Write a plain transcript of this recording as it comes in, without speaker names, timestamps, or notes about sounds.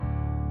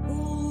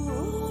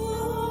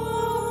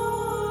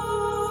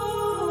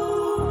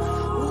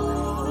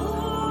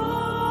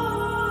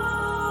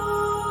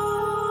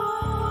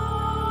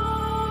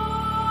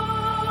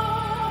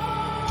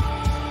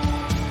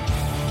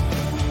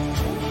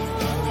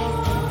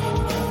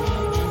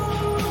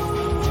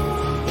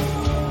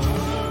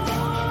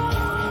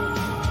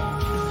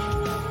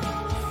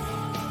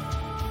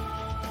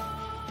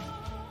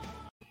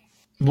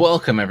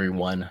Welcome,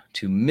 everyone,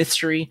 to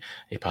Mystery,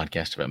 a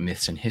podcast about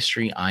myths and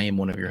history. I am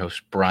one of your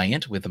hosts,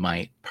 Bryant, with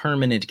my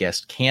permanent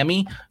guest,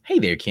 Cammie. Hey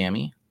there,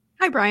 Cammie.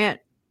 Hi, Bryant.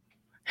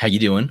 How you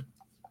doing?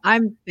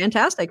 I'm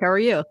fantastic. How are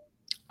you?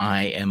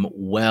 I am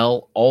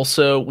well.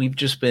 Also, we've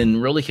just been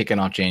really kicking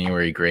off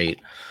January great.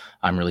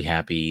 I'm really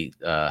happy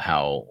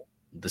how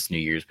this new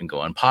year's been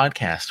going,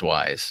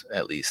 podcast-wise,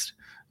 at least,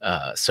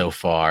 so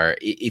far.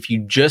 If you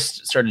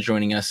just started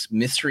joining us,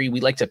 Mystery,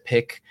 we like to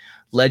pick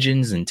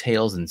legends and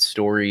tales and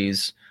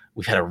stories.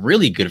 We've had a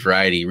really good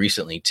variety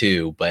recently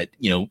too, but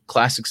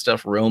classic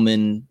stuff,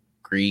 Roman,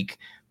 Greek,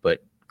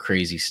 but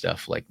crazy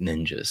stuff like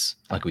ninjas,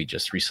 like we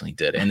just recently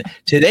did. And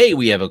today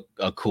we have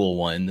a cool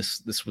one.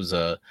 This was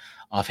a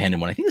offhanded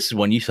one. I think this is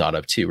one you thought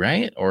of too,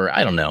 right? Or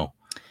I don't know.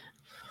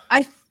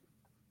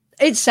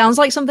 It sounds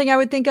like something I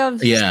would think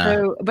of.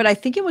 Yeah. But I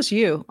think it was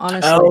you,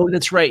 honestly. Oh,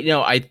 that's right.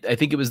 I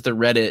think it was the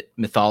Reddit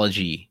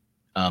mythology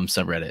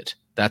subreddit.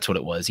 That's what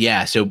it was.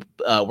 Yeah. So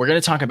we're going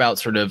to talk about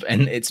sort of,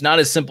 and it's not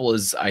as simple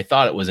as I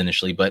thought it was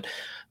initially, but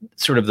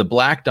sort of the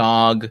black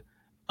dog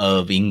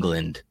of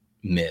England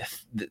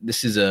myth.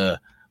 This is I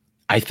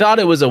thought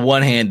it was a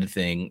one-handed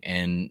thing,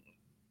 and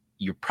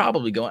you're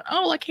probably going,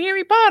 oh, like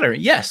Harry Potter.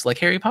 Yes, like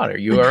Harry Potter.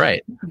 You are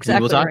right.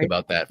 Exactly. We'll talk right.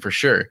 about that for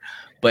sure.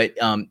 But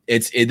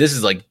this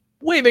is like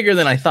way bigger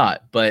than I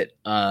thought, but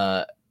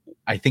I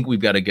think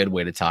we've got a good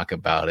way to talk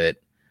about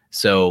it.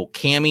 So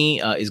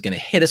Cammie is going to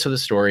hit us with a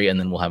story, and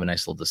then we'll have a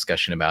nice little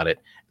discussion about it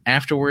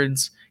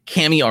afterwards.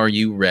 Cammie, are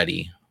you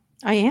ready?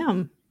 I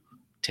am.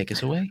 Take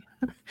us away.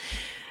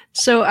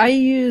 So I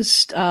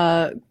used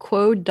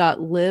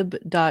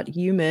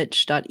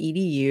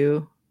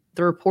quod.lib.umich.edu,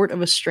 the report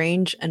of a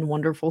strange and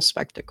wonderful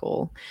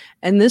spectacle.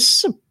 And this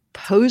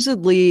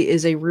supposedly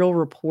is a real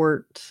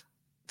report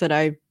that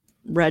I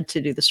read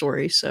to do the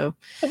story. So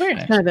very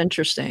nice. It's kind of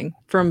interesting,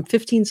 from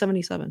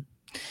 1577.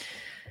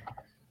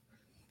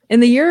 In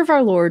the year of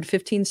our Lord,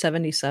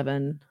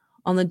 1577,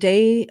 on the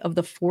day of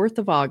the 4th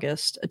of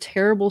August, a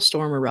terrible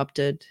storm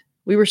erupted.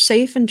 We were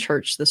safe in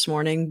church this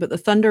morning, but the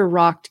thunder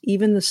rocked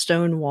even the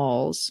stone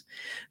walls.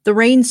 The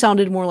rain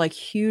sounded more like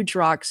huge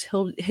rocks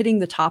hitting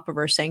the top of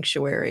our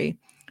sanctuary.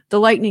 The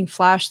lightning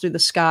flashed through the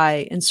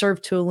sky and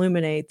served to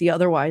illuminate the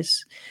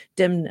otherwise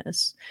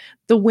dimness.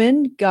 The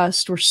wind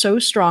gusts were so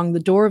strong the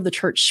door of the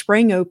church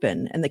sprang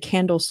open and the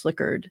candles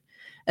flickered.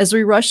 As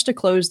we rushed to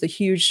close the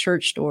huge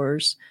church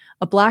doors,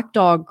 a black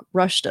dog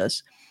rushed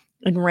us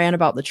and ran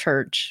about the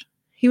church.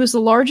 He was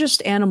the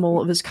largest animal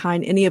of his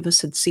kind any of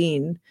us had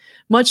seen,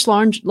 much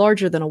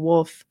larger than a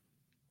wolf.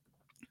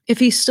 If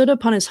he stood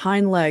upon his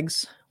hind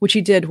legs, which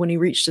he did when he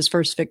reached his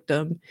first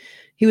victim,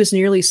 he was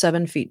nearly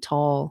 7 feet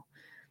tall.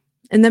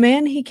 And the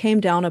man he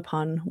came down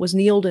upon was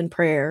kneeled in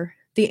prayer.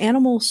 The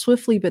animal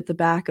swiftly bit the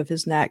back of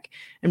his neck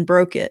and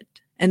broke it,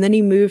 and then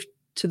he moved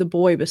to the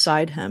boy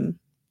beside him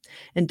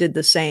and did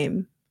the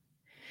same.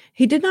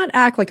 He did not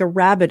act like a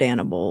rabid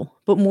animal,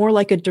 but more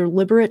like a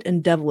deliberate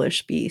and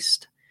devilish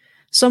beast.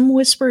 Some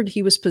whispered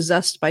he was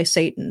possessed by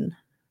Satan,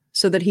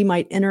 so that he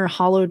might enter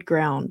hallowed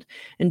ground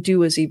and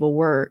do his evil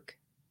work.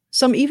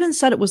 Some even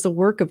said it was the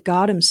work of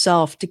God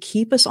himself to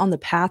keep us on the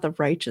path of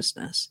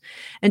righteousness,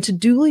 and to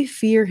duly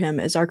fear him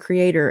as our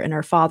Creator and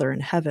our Father in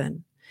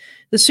heaven.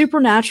 The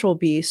supernatural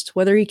beast,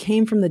 whether he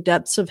came from the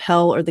depths of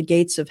hell or the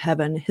gates of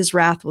heaven, his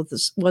wrath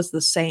was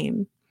the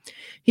same.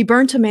 He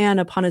burnt a man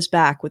upon his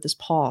back with his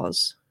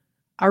paws.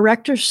 Our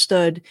rector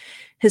stood,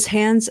 his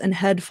hands and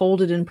head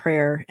folded in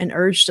prayer, and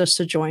urged us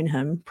to join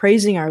him,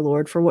 praising our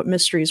Lord for what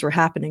mysteries were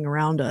happening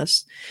around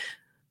us.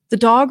 The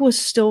dog was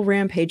still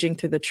rampaging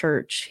through the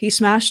church. He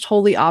smashed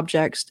holy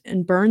objects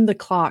and burned the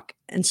clock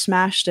and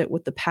smashed it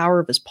with the power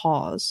of his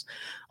paws.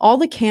 All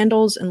the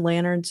candles and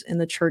lanterns in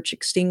the church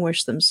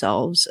extinguished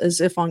themselves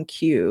as if on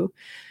cue.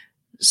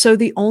 So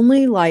the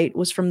only light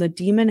was from the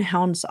demon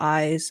hound's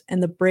eyes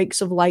and the breaks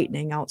of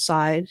lightning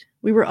outside.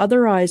 We were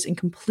otherwise in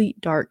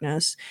complete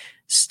darkness,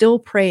 still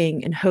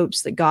praying in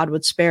hopes that God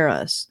would spare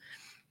us.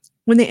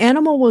 When the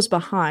animal was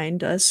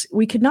behind us,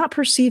 we could not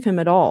perceive him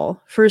at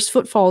all, for his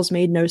footfalls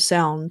made no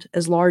sound,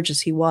 as large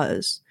as he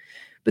was.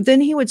 But then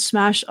he would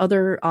smash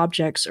other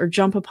objects or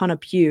jump upon a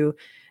pew,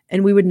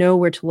 and we would know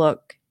where to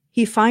look.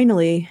 He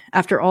finally,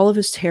 after all of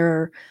his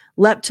terror,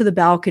 leapt to the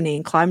balcony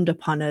and climbed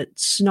upon it,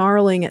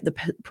 snarling at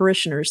the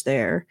parishioners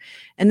there.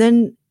 And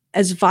then,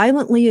 as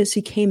violently as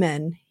he came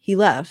in, he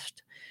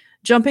left,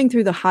 jumping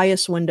through the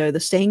highest window, the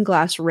stained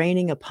glass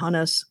raining upon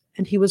us,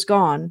 and he was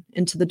gone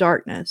into the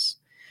darkness.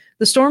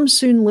 The storm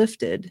soon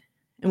lifted,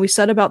 and we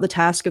set about the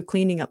task of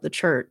cleaning up the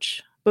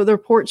church. But the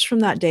reports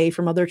from that day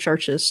from other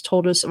churches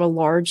told us of a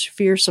large,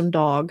 fearsome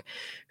dog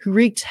who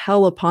wreaked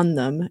hell upon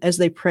them as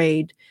they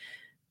prayed.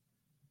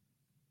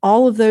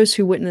 All of those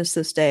who witnessed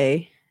this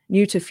day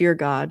knew to fear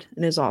God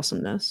and his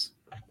awesomeness.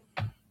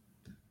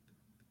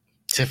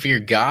 To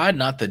fear God,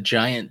 not the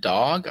giant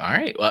dog? All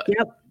right. Well,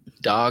 yep.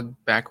 Dog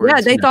backwards.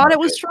 Yeah, they thought it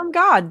was from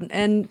God.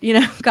 And,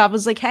 God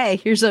was like, hey,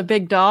 here's a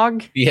big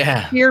dog.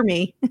 Yeah. Fear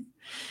me.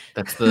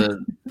 That's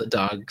the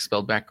dog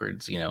spelled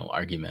backwards,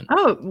 argument.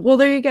 Oh, well,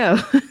 there you go.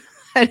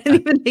 I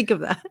didn't even think of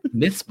that.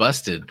 Myths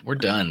busted. We're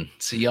done.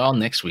 See y'all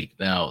next week.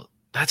 Now,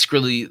 That's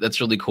really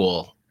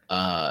cool.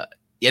 Yeah,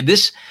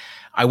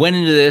 I went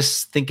into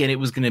this thinking it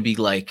was going to be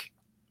like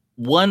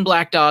one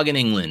black dog in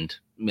England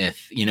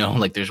myth,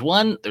 like there's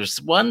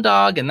one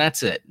dog and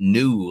that's it.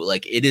 New,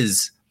 like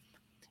it's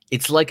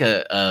like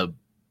a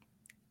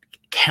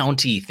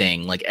county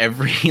thing. Like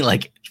every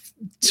like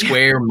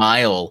square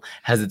mile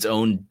has its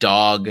own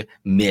dog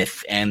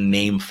myth and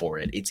name for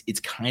it. It's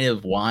kind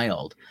of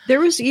wild. There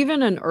was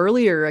even an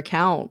earlier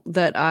account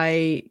that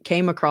I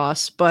came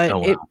across, but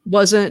wow. It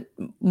wasn't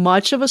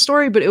much of a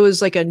story, but it was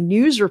like a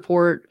news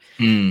report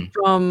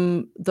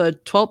from the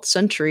 12th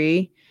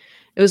century.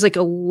 It was like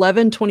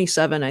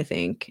 1127, I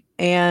think.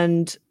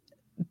 And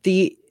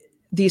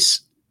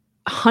these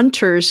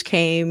hunters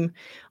came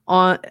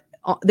on,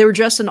 they were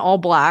dressed in all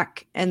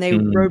black and they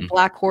rode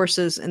black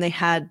horses, and they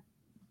had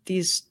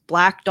these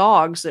black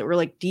dogs that were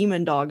like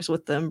demon dogs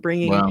with them,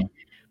 bringing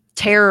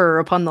terror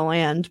upon the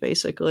land,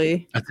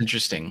 basically. That's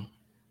interesting.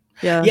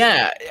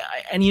 Yeah.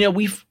 And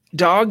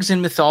dogs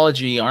in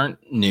mythology aren't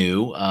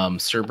new.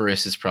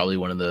 Cerberus is probably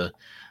one of the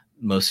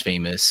most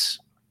famous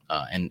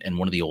and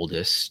one of the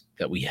oldest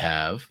that we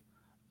have.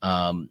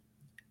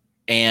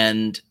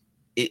 And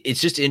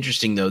it's just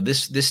interesting though.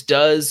 This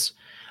does,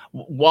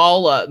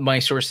 while my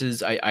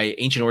sources,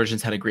 Ancient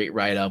Origins had a great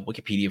write-up,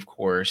 Wikipedia, of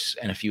course,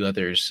 and a few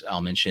others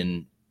I'll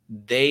mention.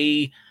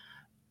 They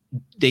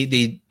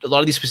a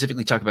lot of these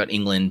specifically talk about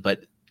England,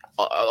 but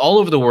all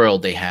over the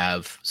world they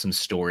have some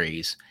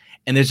stories,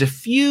 and there's a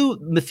few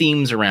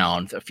themes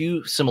around, a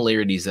few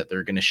similarities that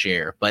they're going to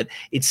share, but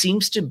it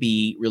seems to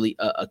be really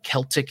a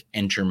Celtic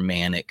and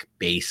Germanic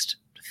based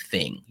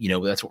thing.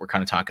 That's what we're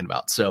kind of talking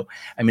about. So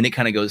I mean, it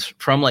kind of goes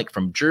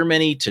from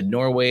Germany to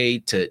Norway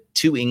to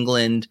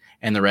England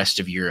and the rest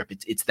of Europe.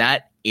 It's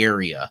that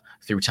area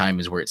through time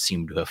is where it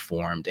seemed to have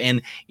formed.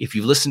 And if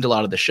you've listened to a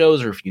lot of the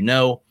shows, or if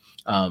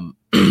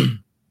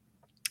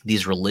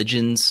these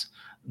religions,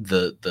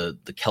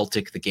 the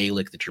Celtic, the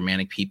Gaelic, the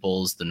Germanic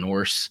peoples, the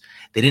Norse,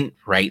 they didn't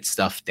write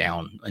stuff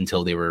down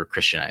until they were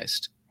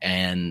Christianized.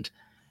 And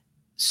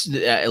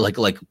like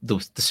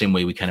the same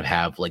way we kind of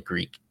have like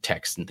Greek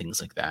texts and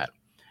things like that.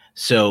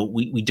 So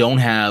we don't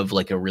have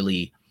like a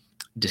really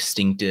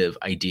distinctive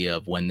idea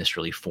of when this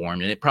really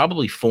formed, and it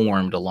probably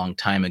formed a long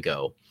time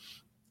ago.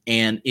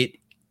 And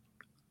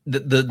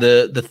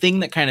the thing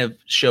that kind of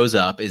shows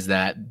up is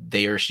that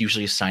they are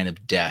usually a sign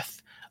of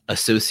death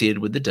associated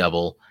with the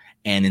devil,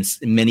 and in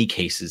many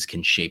cases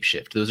can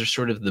shapeshift. Those are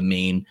sort of the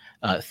main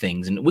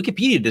things. And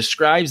Wikipedia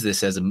describes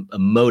this as a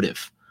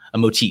motif,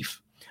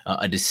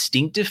 a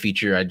distinctive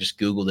feature. I just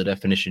Googled the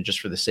definition just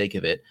for the sake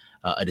of it.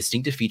 A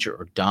distinctive feature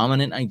or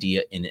dominant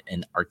idea in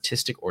an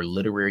artistic or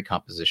literary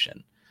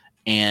composition.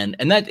 And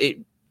that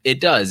it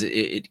does.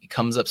 It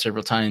comes up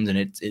several times, and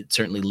it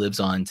certainly lives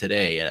on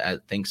today.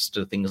 Thanks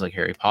to things like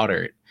Harry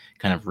Potter, it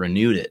kind of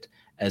renewed it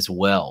as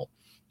well.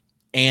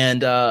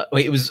 And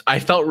I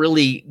felt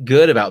really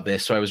good about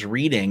this. So I was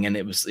reading, and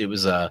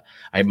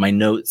my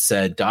note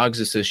said dogs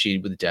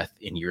associated with death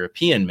in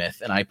European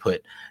myth, and I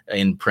put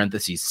in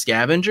parentheses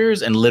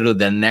scavengers, and literally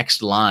the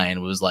next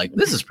line was like,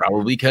 this is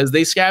probably because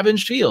they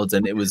scavenged fields.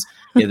 And it was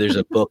there's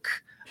a book,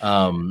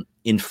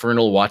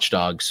 Infernal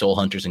Watchdogs, Soul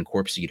Hunters and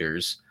Corpse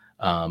Eaters,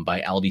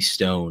 by Albie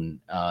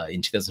Stone,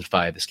 in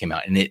 2005. This came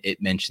out, and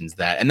it mentions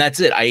that, and that's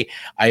it.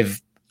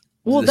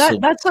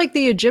 That's like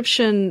the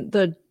Egyptian,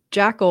 the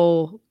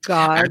jackal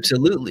god.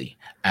 Absolutely,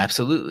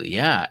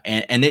 yeah.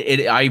 And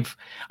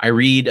I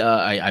read,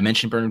 I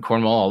mention Bernard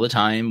Cornwell all the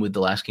time with the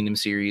Last Kingdom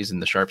series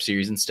and the Sharp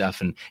series and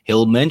stuff, and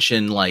he'll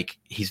mention like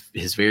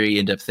his very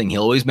in-depth thing.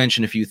 He'll always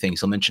mention a few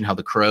things. He'll mention how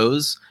the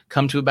crows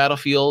come to a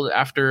battlefield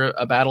after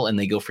a battle, and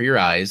they go for your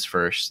eyes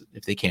first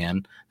if they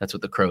can. That's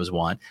what the crows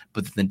want.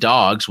 But the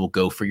dogs will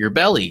go for your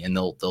belly, and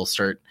they'll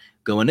start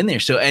going in there.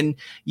 So, and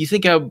you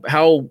think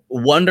how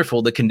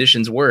wonderful the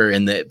conditions were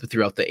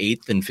throughout the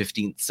 8th and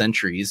 15th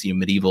centuries,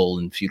 medieval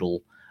and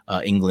feudal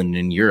England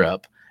and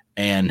Europe,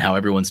 and how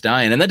everyone's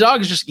dying, and the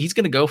dog is he's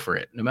going to go for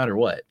it no matter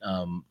what.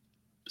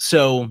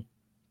 So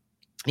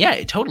yeah,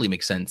 it totally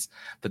makes sense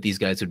that these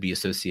guys would be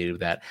associated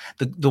with that.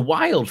 The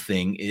wild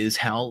thing is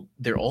how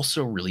they're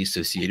also really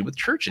associated with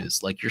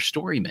churches, like your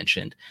story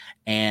mentioned,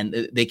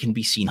 and they can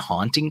be seen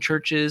haunting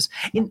churches.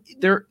 And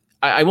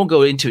I won't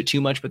go into it too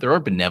much, but there are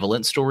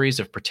benevolent stories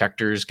of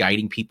protectors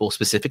guiding people,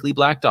 specifically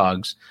black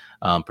dogs,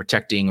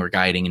 protecting or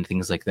guiding and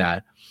things like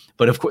that.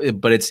 But of course,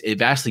 it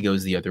vastly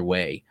goes the other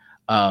way.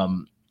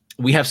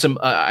 We have some.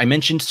 I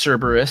mentioned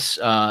Cerberus,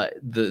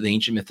 the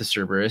ancient myth of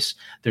Cerberus.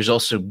 There's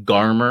also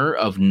Garmr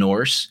of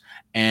Norse,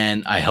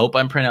 and I hope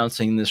I'm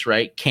pronouncing this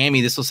right.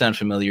 Cami, this will sound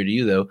familiar to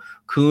you though.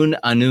 Cún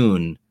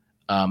Annwn,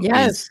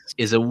 yes,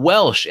 is a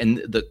Welsh,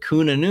 and the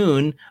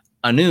Cún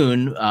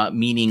Annwn,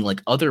 meaning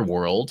like other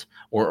world,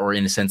 or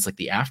in a sense like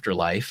the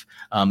afterlife.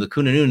 The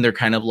Cún Annwn, they're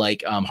kind of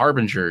like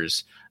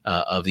harbingers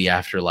of the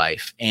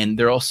afterlife, and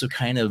they're also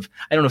kind of,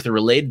 I don't know if they're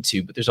related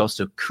to, but there's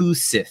also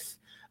Cúsith,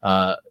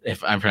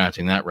 if I'm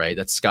pronouncing that right.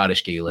 That's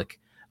Scottish Gaelic.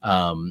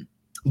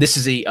 This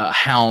is a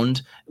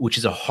hound, which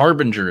is a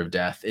harbinger of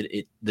death.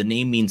 The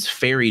name means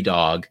fairy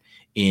dog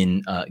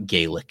in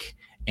Gaelic,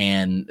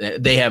 and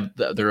they have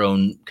their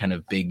own kind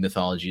of big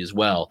mythology as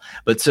well.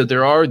 But so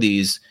there are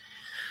these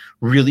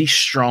really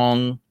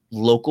strong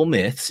local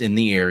myths in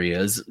the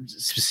areas,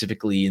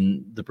 specifically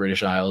in the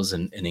British Isles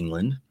and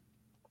England.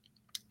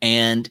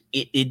 And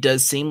it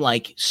does seem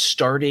like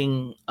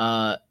starting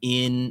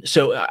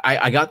so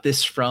I got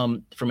this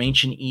from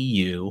Ancient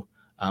EU.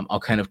 I'll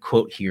kind of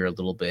quote here a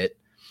little bit.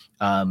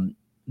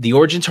 The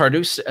origin's hard to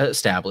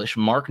establish.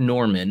 Mark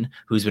Norman,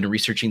 who's been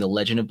researching the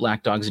legend of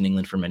black dogs in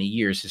England for many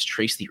years, has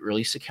traced the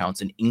earliest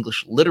accounts in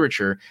English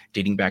literature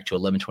dating back to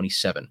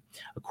 1127.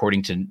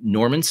 According to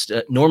Norman's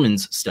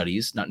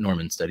studies, not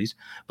Norman studies,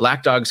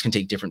 black dogs can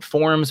take different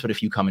forms, but a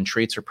few common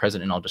traits are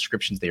present in all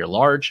descriptions. They are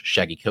large,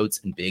 shaggy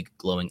coats, and big,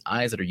 glowing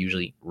eyes that are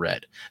usually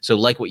red. So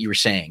like what you were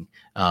saying,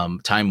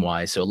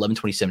 time-wise, so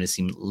 1127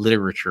 seems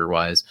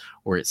literature-wise,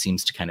 where it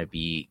seems to kind of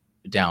be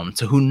down.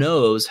 So who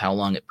knows how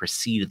long it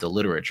preceded the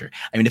literature?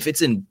 I mean, if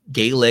it's in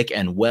Gaelic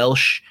and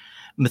Welsh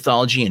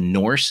mythology and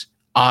Norse,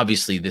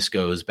 obviously this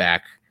goes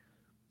back,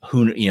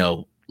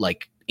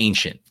 like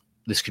ancient.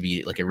 This could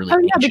be like a really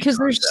because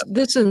concept.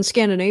 There's this in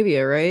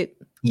Scandinavia, right?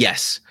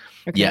 Yes.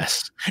 Okay.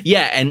 Yes.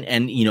 Yeah.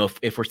 And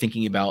if we're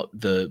thinking about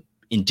the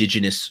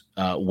indigenous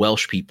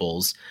Welsh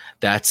peoples,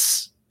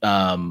 that's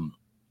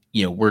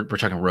we're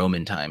talking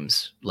Roman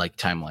times, like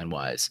timeline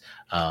wise,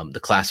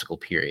 the classical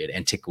period,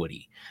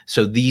 antiquity.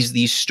 So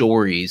these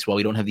stories, while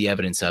we don't have the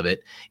evidence of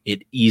it,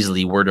 it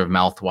easily word of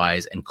mouth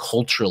wise and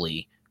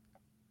culturally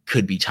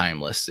could be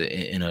timeless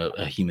in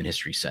a human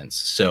history sense.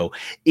 So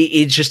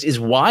it just is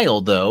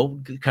wild, though.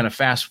 Kind of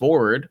fast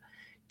forward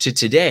to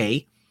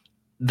today,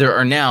 there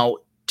are now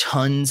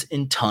tons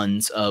and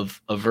tons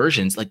of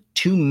versions, like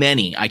too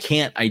many. I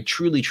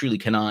truly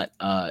cannot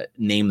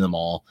name them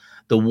all.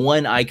 The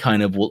one I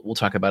kind of we'll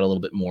talk about a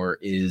little bit more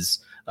is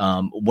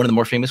one of the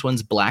more famous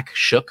ones, Black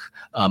Shuck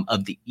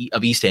of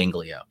East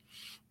Anglia.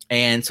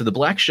 And so the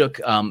Black Shuck,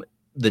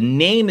 the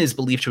name is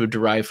believed to have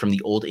derived from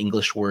the Old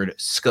English word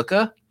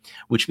skuka,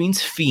 which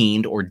means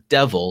fiend or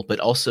devil, but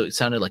also it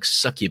sounded like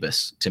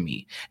succubus to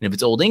me. And if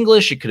it's Old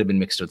English, it could have been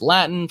mixed with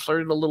Latin,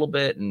 flirted a little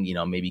bit, and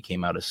maybe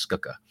came out as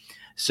skuka.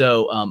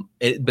 So,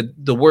 but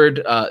the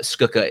word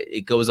skuka,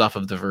 it goes off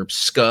of the verb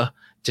ska,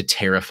 to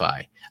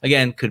terrify.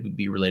 Again, could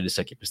be related to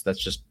succubus.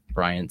 That's just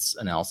Brian's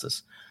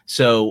analysis.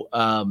 So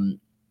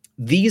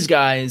these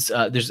guys,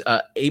 there's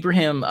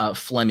Abraham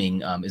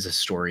Fleming is a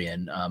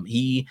historian.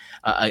 He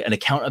an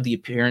account of the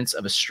appearance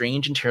of a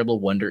strange and terrible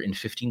wonder in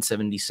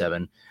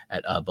 1577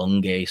 at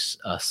Bungay,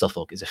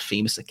 Suffolk, is a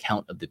famous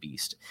account of the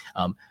beast.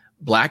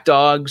 Black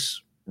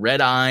dogs, red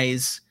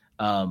eyes,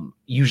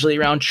 usually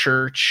around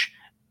church,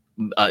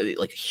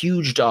 like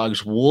huge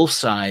dogs,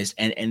 wolf-sized,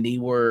 and they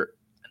were.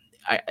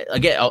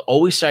 I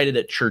always cited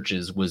at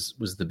churches was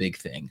the big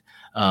thing.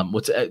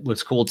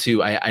 What's cool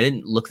too, I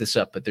didn't look this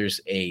up, but there's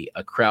a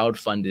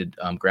crowd-funded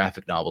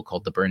graphic novel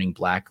called The Burning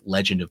Black: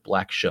 Legend of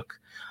Black Shuck,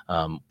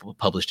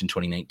 published in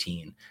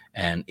 2019,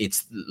 and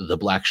it's the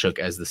Black Shuck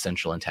as the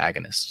central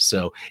antagonist.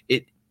 So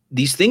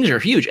these things are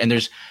huge, and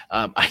there's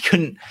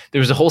there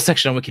was a whole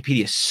section on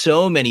Wikipedia.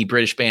 So many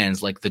British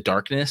bands like The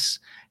Darkness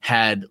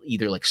had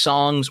either like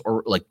songs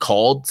or like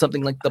called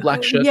something like the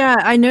Black Shuck. Yeah,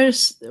 I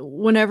noticed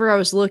whenever I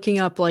was looking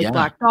up like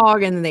Black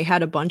Dog, and then they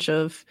had a bunch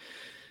of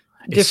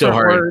different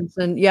words,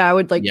 and I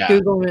would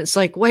Google, and it's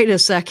like, wait a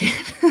second,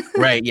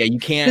 right? Yeah, you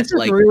can't. This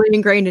is really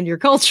ingrained in your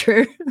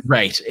culture,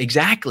 right?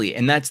 Exactly,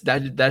 and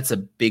that's a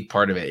big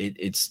part of it.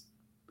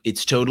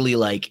 It's totally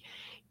like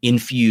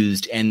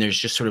infused, and there's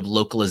just sort of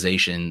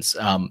localizations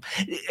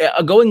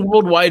going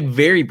worldwide.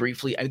 Very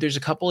briefly, there's a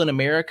couple in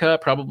America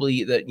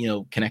probably that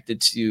connected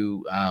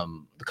to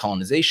the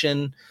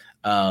colonization.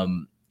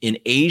 In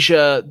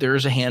Asia,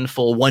 there's a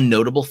handful. One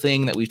notable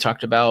thing that we've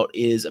talked about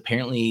is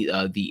apparently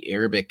the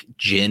Arabic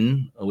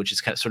jinn, which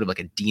is kind of sort of like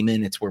a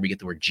demon. It's where we get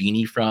the word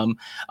genie from.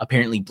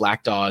 Apparently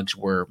black dogs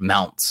were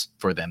mounts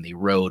for them. They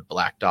rode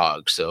black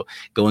dogs. So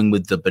going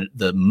with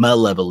the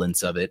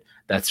malevolence of it,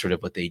 that's sort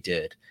of what they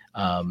did.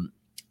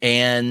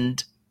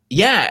 And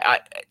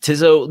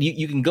Tizzo,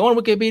 you can go on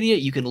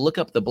Wikipedia, you can look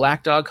up the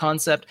black dog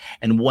concept,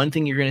 and one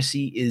thing you're going to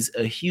see is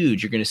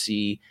you're going to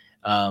see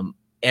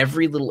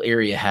every little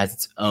area has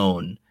its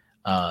own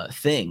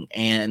thing.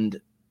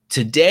 And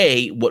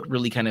today, what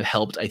really kind of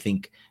helped, I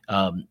think,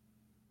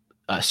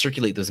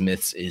 circulate those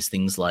myths is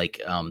things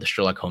like the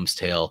Sherlock Holmes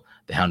tale,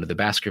 The Hound of the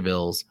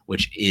Baskervilles,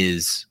 which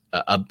is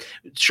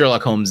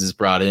Sherlock Holmes is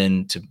brought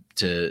in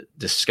to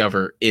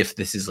discover if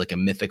this is like a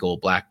mythical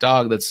black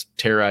dog that's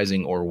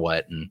terrorizing or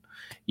what. And,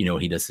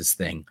 he does this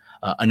thing.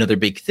 Another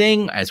big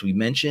thing, as we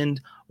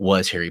mentioned,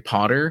 was Harry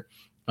Potter.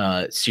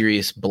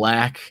 Sirius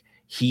Black,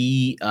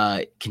 he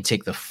can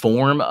take the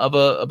form of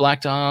a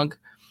black dog.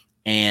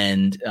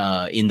 And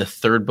in the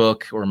third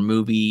book or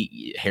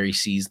movie, Harry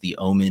sees the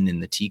omen in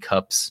the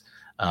teacups.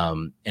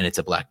 And it's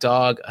a black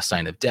dog, a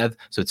sign of death.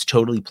 So it's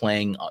totally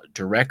playing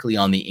directly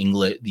on the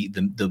English,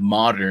 the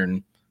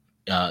modern,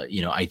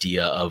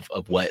 idea of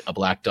what a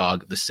black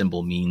dog, the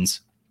symbol,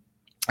 means.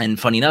 And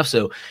funny enough,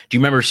 so do you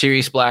remember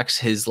Sirius Black's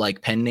his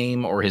like pen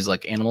name or his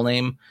like animal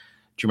name? Do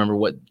you remember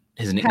what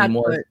his nickname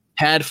was?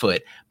 Padfoot.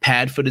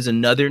 Padfoot is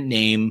another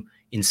name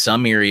in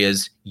some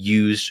areas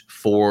used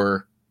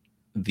for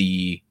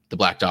the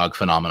black dog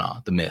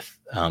phenomena, the myth.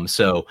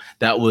 So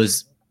that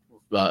was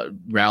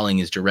Rowling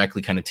is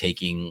directly kind of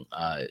taking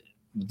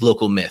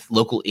local myth,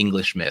 local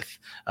English myth,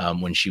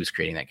 when she was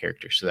creating that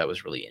character. So that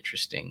was really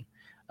interesting.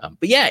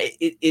 But yeah,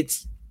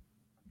 it's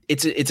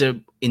a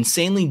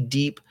insanely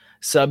deep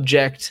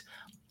subject.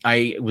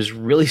 I was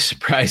really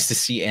surprised to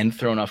see and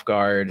thrown off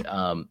guard.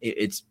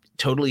 It's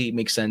totally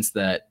makes sense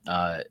that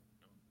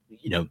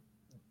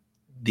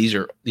these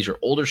are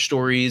older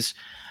stories,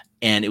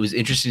 and it was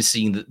interesting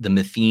seeing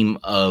the theme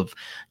of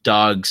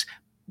dogs,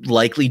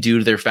 likely due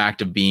to their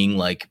fact of being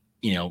like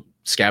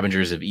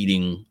scavengers of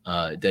eating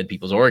dead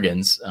people's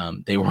organs.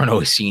 They weren't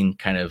always seen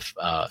kind of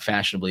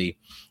fashionably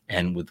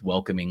and with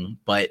welcoming,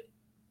 but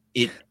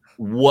it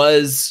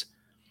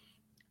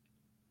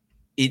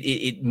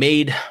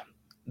made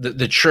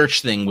the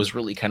church thing was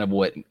really kind of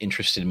what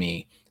interested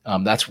me.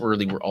 That's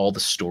really where all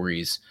the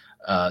stories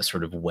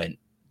sort of went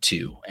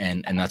to,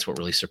 and that's what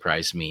really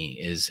surprised me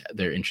is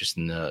their interest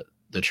in the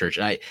church.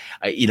 And I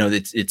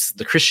it's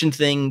the Christian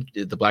thing.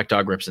 The black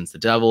dog represents the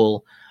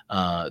devil.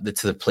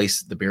 That's the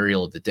place, the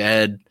burial of the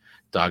dead.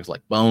 Dogs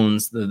like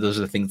bones. Those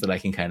are the things that I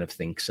can kind of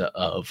think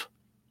of.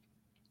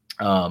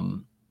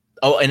 And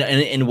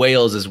in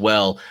Wales as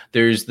well,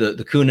 there's the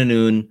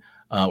Cwnanwn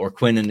or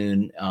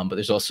Quinanwn, but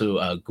there's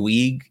also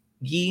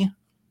Gwythgi,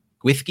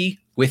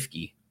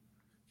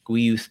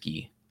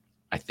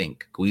 I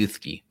think,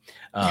 Gwythgi,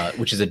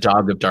 which is a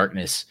dog of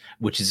darkness,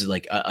 which is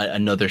like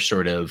another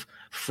sort of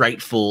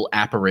frightful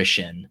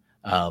apparition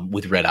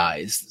with red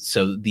eyes.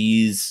 So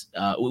these,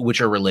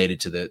 which are related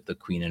to the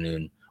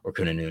Cwnanwn or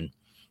Cwnanwn.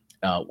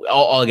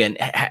 All again,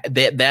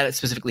 that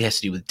specifically has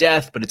to do with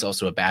death, but it's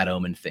also a bad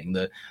omen thing.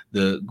 The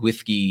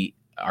Gwythgi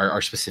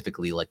are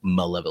specifically like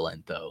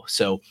malevolent, though.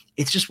 So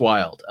it's just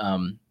wild.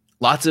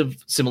 Lots of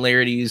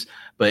similarities,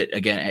 but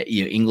again,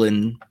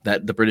 England,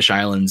 that the British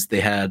Islands, they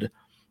had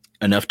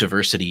enough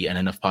diversity and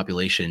enough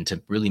population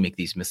to really make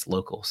these myths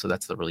local. So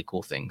that's the really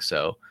cool thing.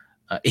 So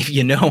if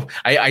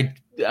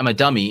I'm a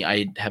dummy.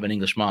 I have an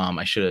English mom.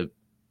 I should have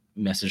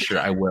messaged her.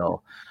 I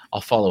will. I'll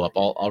follow up.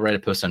 I'll write a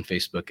post on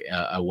Facebook.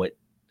 What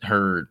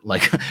her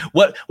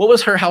what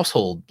was her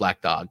household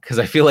black dog? Because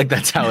I feel like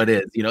that's how it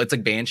is. It's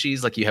like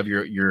banshees. Like you have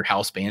your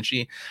house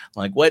banshee.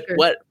 Like what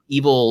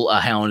evil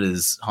hound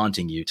is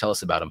haunting you? Tell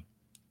us about him.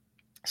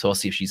 So I'll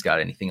see if she's got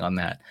anything on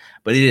that.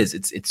 But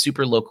it's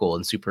super local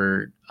and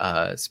super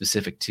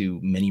specific to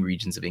many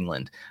regions of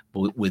England,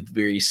 but with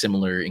very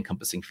similar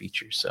encompassing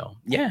features. So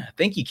yeah,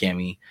 thank you,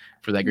 Cami,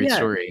 for that great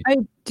story. I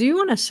do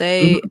want to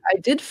say I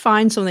did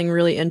find something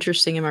really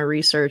interesting in my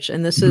research,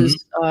 and this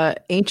is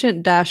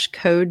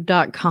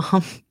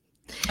ancient-code.com.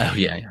 Oh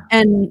yeah.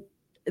 And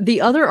the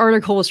other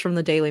article was from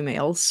the Daily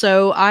Mail,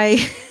 so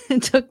I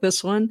took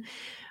this one.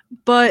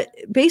 But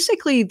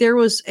basically, there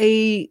was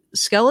a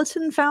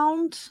skeleton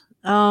found,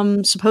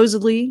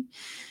 supposedly,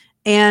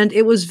 and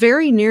it was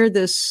very near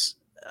this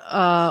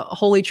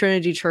Holy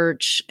Trinity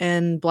Church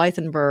in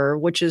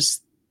Blythenburg, which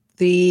is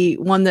the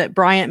one that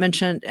Bryant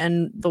mentioned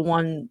and the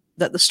one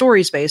that the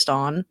story's based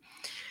on.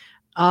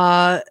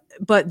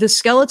 But the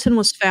skeleton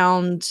was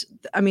found.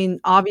 I mean,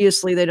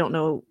 obviously they don't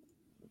know.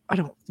 I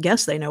don't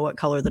guess they know what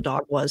color the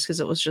dog was because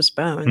it was just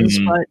bones.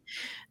 But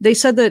they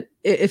said that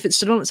if it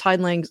stood on its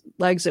hind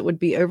legs, it would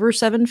be over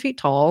 7 feet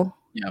tall.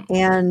 Yeah.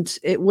 And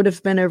it would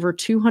have been over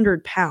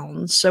 200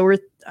 pounds. So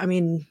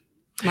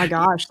my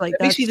gosh, like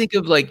that makes me think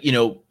of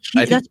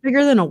that's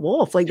bigger than a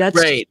wolf. Like that's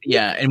right.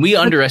 Yeah. And we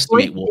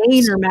underestimate wolves.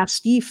 Dane or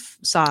Mastiff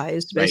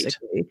sized,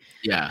 basically. Right.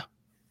 Yeah.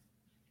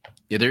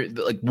 Yeah. They're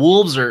like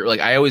wolves are like,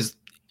 I always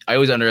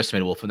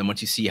underestimate a wolf. And then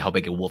once you see how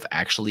big a wolf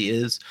actually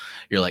is,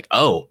 you're like,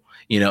 oh,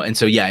 and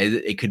so, yeah,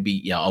 it could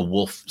be a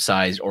wolf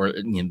size or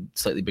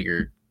slightly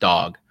bigger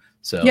dog.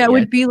 So yeah, it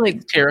would be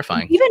like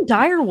terrifying. Even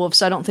dire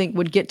wolves, I don't think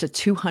would get to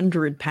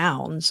 200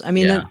 pounds. I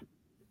mean,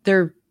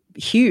 they're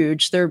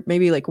huge. They're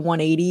maybe like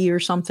 180 or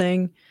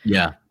something.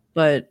 Yeah.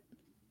 But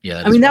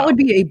yeah, that would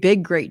be a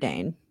big Great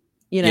Dane.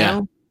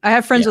 I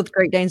have friends with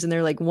Great Danes and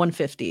they're like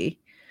 150.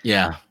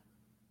 Yeah.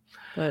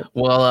 But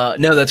well,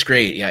 no, that's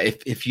great. Yeah.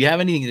 If you have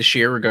anything to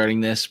share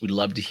regarding this, we'd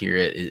love to hear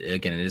it.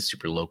 Again, it is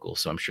super local,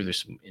 so I'm sure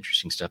there's some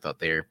interesting stuff out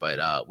there,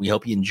 but we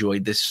hope you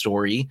enjoyed this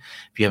story.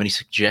 If you have any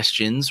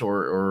suggestions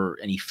or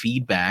any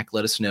feedback,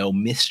 let us know.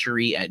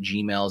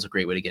 mystery@gmail.com is a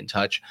great way to get in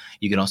touch.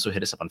 You can also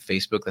hit us up on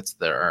Facebook. That's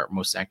our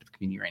most active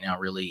community right now,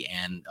 really.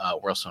 And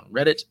we're also on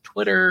Reddit,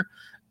 Twitter,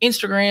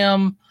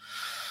 Instagram,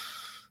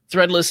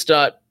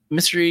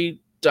 threadless.mystery.com,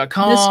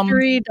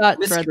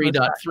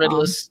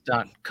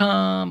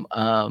 mystery.threadless.com.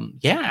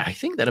 Yeah, I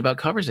think that about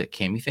covers it.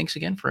 Cami, thanks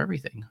again for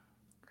everything.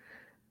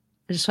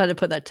 I just tried to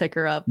put that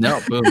ticker up. No,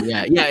 boom.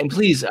 Yeah. And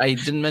please, I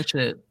didn't mention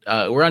it.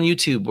 We're on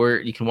YouTube where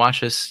you can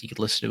watch us, you can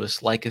listen to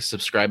us, like us,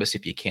 subscribe us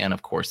if you can.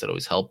 Of course, that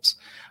always helps,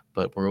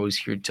 but we're always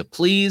here to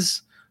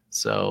please.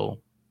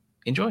 So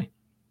enjoy.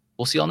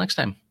 We'll see y'all next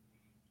time.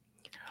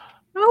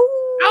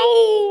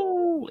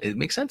 Oh, it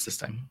makes sense this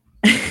time.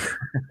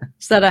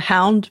 Is that a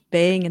hound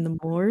baying in the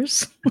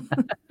moors?